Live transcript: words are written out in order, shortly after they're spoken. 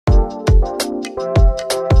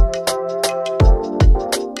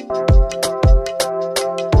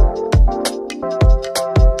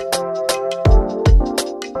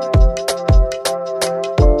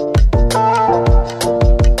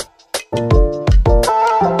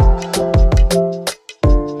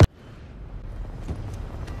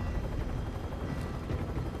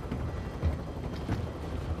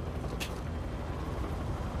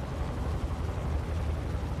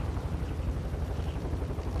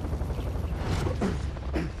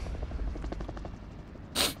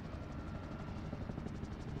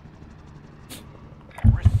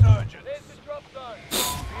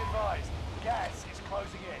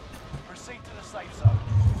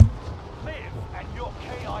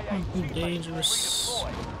Too dangerous.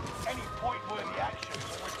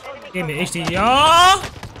 Give me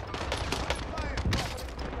HDR.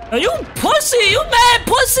 Are you pussy? You mad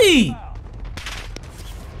pussy?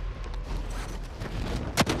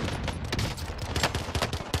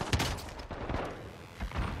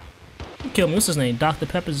 You killed me. What's his name? Dr.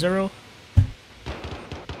 Pepper Zero.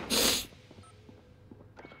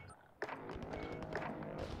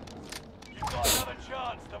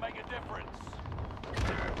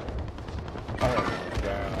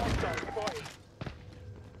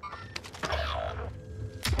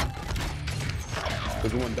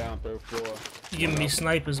 There's one down, third floor. You giving me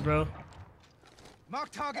snipers, bro. Mark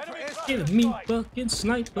target for air. Give me fucking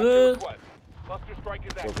sniper. Go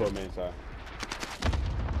for main side.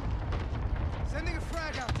 Sending a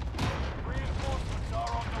frag out. Reinforcements are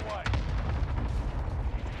on the way.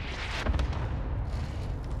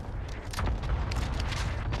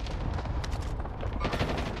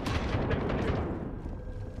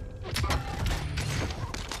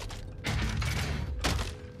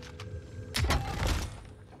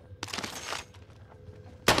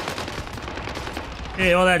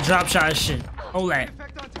 Hey, all that drop shot shit. All that.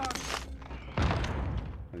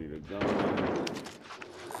 I need a gun.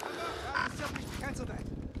 Cancel that.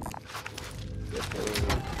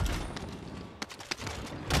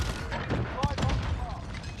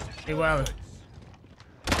 Hey, Wilder.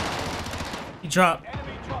 He dropped.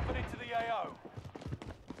 Enemy dropping into the AO.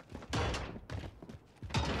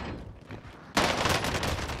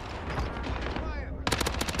 Fire.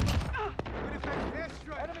 Good effect.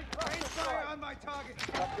 Airstrike. Enemy fire on my target.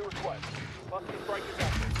 That's your request. Cluster strike is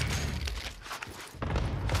active.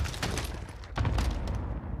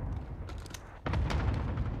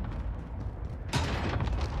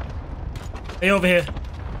 Hey, over here.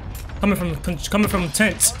 Coming from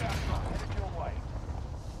tents.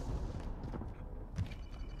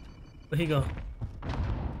 Where'd he go?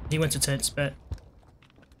 He went to tents, bet.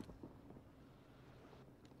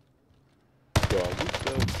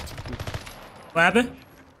 What happened?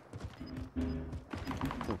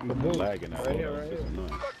 I'm lagging out. Right here.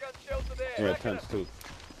 Yeah, tents too.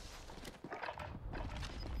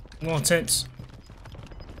 I'm on tents.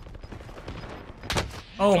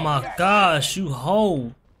 Oh my gosh, you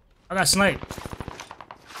hoe. I got sniped.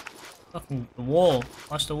 Fucking the wall.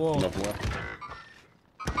 Watch the wall. Nothing left.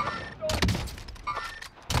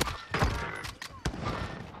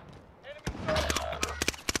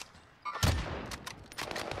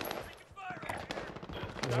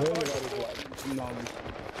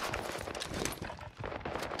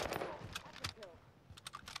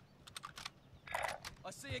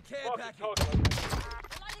 I see a care package.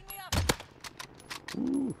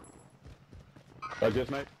 Ooh. I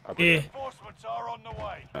just night? Yeah. Reinforcements are on the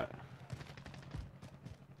way. Right.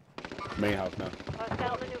 Main house now.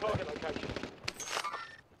 Target location.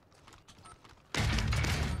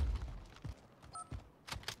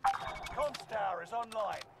 Comms tower is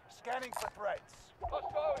online. Scanning for threats.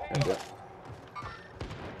 Hostile here.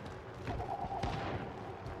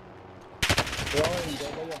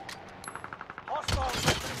 Hostile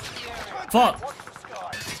in the area. Fuck. Watch the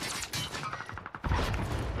sky.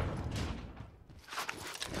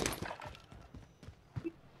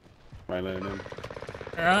 Right landing in.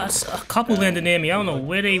 A couple landed near me. I don't know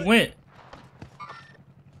where they went.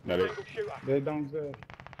 No, they. They downstairs.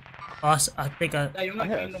 Oh, I think I.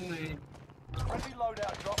 Friendly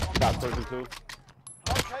loadout drop on Top person too.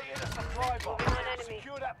 located a supply box.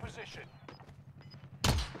 Secure that position.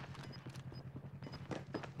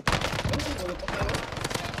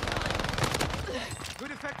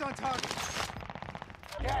 Good effect on target.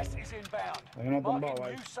 Gas is inbound. Ayun na tumba, Marking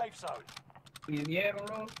wife. new safe zone.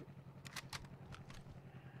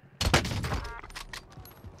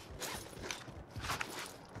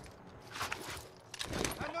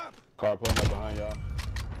 I'm up. Car pulling up behind y'all.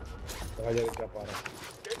 Vaya de para.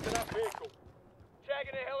 Get to that vehicle.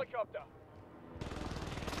 Tagging a helicopter.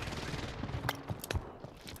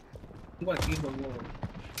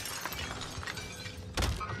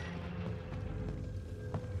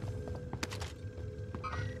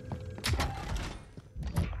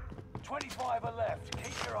 $25 are left.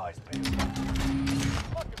 Keep your eyes peeled.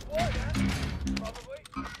 Fucking boy, man. Probably.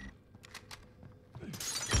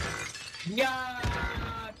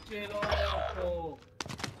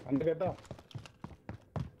 ¿Dónde que está?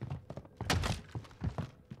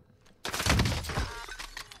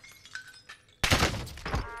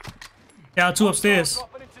 Yeah, two upstairs.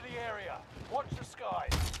 Dropping into the area. Watch the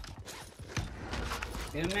skies.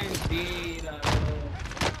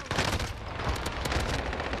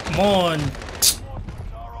 Come on. Reinforcements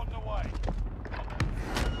are on the way.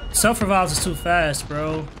 Self revives is too fast,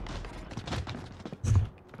 bro.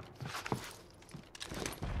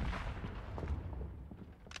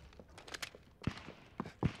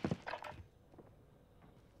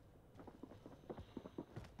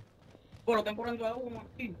 Got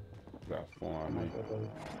four on me.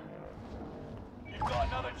 You've got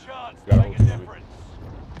another chance to Got make a hold of me. difference.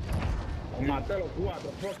 Maté los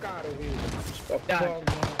cuatro, fue caro, tío. The fuck, man.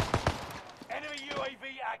 Enemy UAV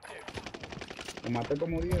active. Lo maté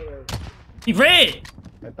como 10 veces. He red.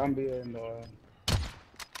 Me están viendo,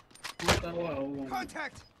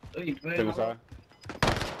 Contact! Single side.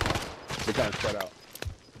 They kind of spread out.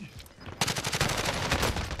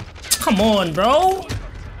 Come on, bro.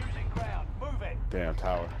 Losing ground. Move it. Damn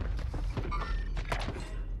tower.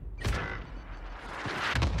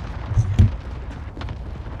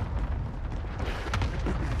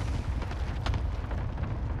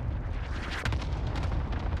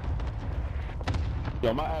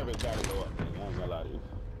 Yo, my average gotta go up, man. I ain't gonna lie to you.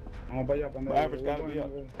 Vamos para allá, My pendejo. average gotta be up.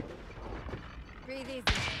 Breathe easy.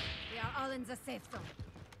 We are all in the safe zone.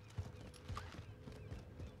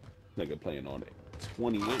 Nigga playing on it.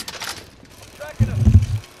 28. Tracking them.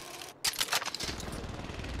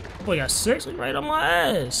 Boy got 6 right on my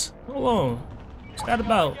ass. Hold on. What's that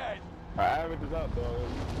about? Again. Our average is up, dog.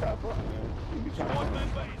 You try front, man. You be trying Squad front.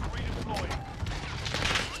 member is redeploying.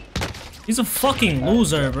 He's a fucking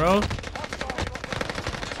loser, bro.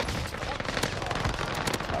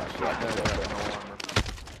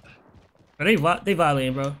 They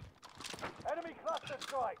violating, bro. Enemy cluster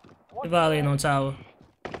strike. They violating on tower.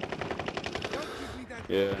 Don't give me that.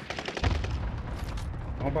 Yeah.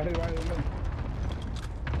 Vamos para arriba, ahí, ven.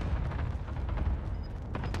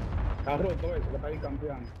 Está roto ese, que está ahí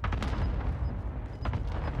campeando.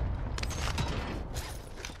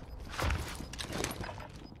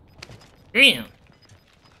 Damn.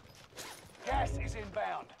 Gas is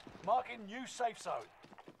inbound. Marking new safe zone.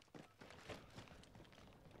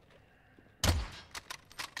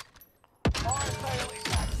 Fire sale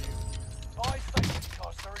is active. Buy station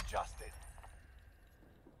costs are adjusted.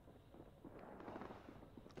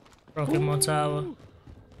 Broke him on tower.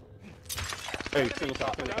 Hey, single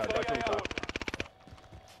side, single side, right single side.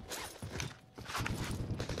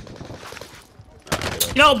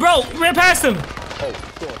 Yo, bro, ran past him. Oh,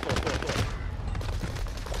 score.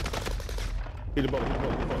 Hit the boat, hit the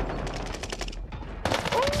boat, hit the boat.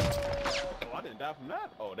 Oh, I didn't die from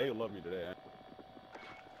that? Oh, they love me today.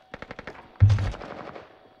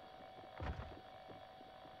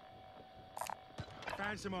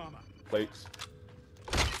 Find some armor. Plates.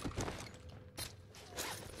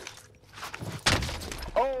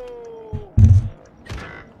 Oh!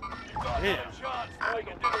 Got Damn. another chance to make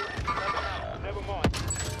a difference. Never mind.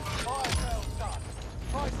 Fire sale's done.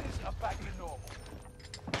 Prices are back to normal.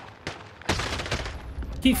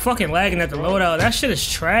 Keep fucking lagging at the loadout. That shit is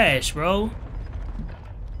trash, bro.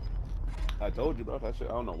 I told you, bro. That shit,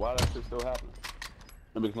 I don't know why that shit still happening.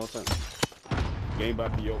 That makes no sense. Game by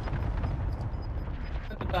PO.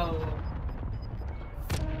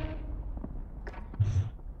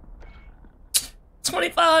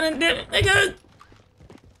 25 and dip, nigga.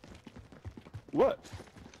 What?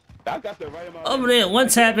 I got the right amount. Over there, one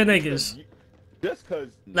tapping niggas. Just cause.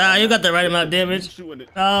 Nah, you got the right amount of damage.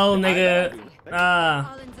 Oh, nigga.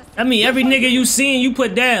 Nah. I mean, every nigga you seen, you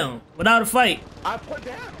put down without a fight. I put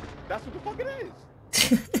down. That's what the fuck it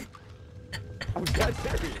is. I'm dead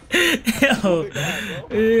serious. Yo.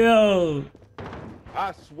 Yo.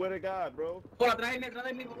 I swear to God, bro.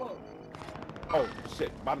 Oh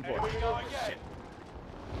shit, bottom floor. Here we go again.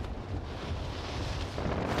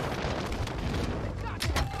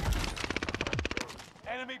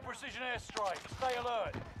 Enemy precision airstrike. Stay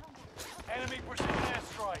alert. Enemy precision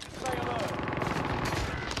airstrike. Stay alert.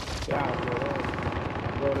 Ya,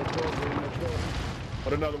 bro. Let's go.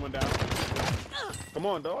 Put another one down. Come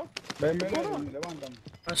on, dog. Ven, levántame.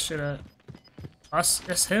 That shit up.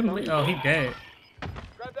 That's him. Oh, he dead.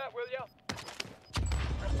 Grab that, will ya?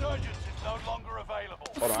 Resurgence is no longer available.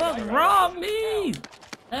 Hold on, Fuck I got it. robbed me.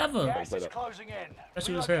 Ever. Gas is closing in. That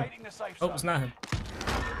shit was him. Relocating the safe Oh, zone. it's not him.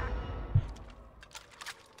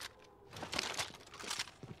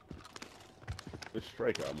 This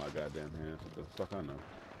strike out my goddamn hands. What the fuck I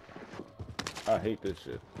know. I hate this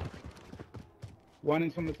shit. One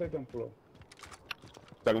is on the second floor.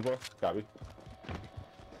 Second floor? Copy.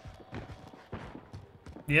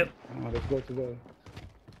 Yep. Let's go to the...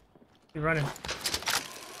 He running.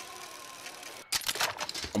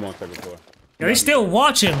 I'm on second floor. Yo, they still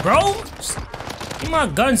watching, bro. Give my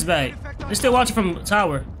guns back. They still watching from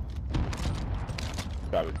tower.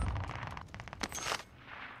 Copy.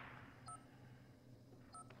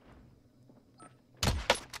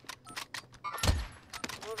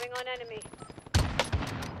 Moving on enemy.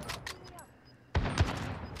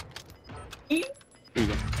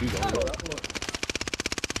 He's over.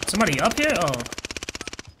 Somebody up here? Oh.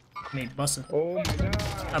 Me busting. Oh my God.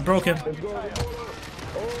 I broke him. Let's go.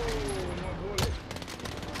 Oh, no bullet.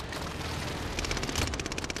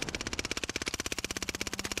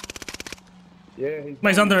 Yeah, he's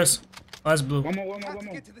Somebody's under us. Oh, that's blue. One more. Have to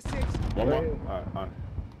get to the six. One more. All right.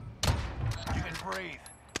 You can breathe.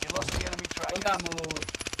 You lost the enemy track.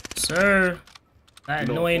 Sir. That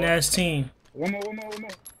No, annoying boy. ass team. One more. 10 are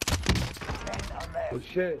left. Oh,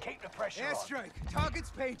 shit. Keep the pressure on. Airstrike. Target's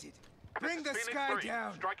painted. Bring the sky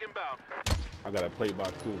down. I got a play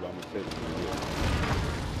box too, but I'm gonna take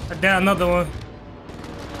it. I down another one.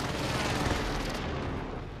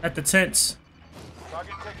 At the tents.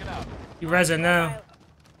 Target taken out. You resin now.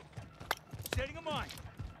 Setting a mine.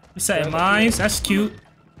 You setting mines? That's cute.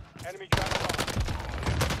 Enemy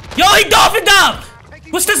track. Yo, he dolphined up!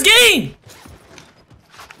 What's this game?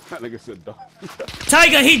 That nigga said dog.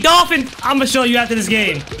 Tiger, he dolphined. I'ma show you after this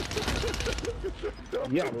game.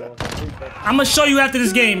 Yeah, bro. I'ma show you after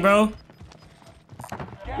this game, bro.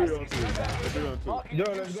 Yo,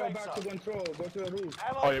 let's go back to control. Go to the roof.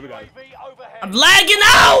 Oh yeah, we got it. I'm lagging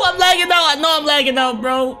out! I know I'm lagging out,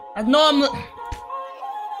 bro. I know I'm...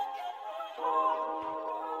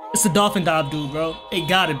 It's the dolphin dive, dude, bro. It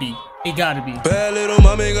gotta be. Bad little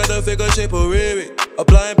mommy got the figure shape of Riri.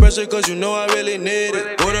 Applying pressure cause you know I really need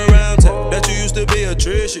it. Put around tap that you used to be a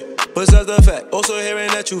tricky. Besides the fact, also hearing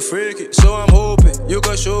that you freaky. So I'm hoping you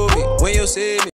can show me when you see me.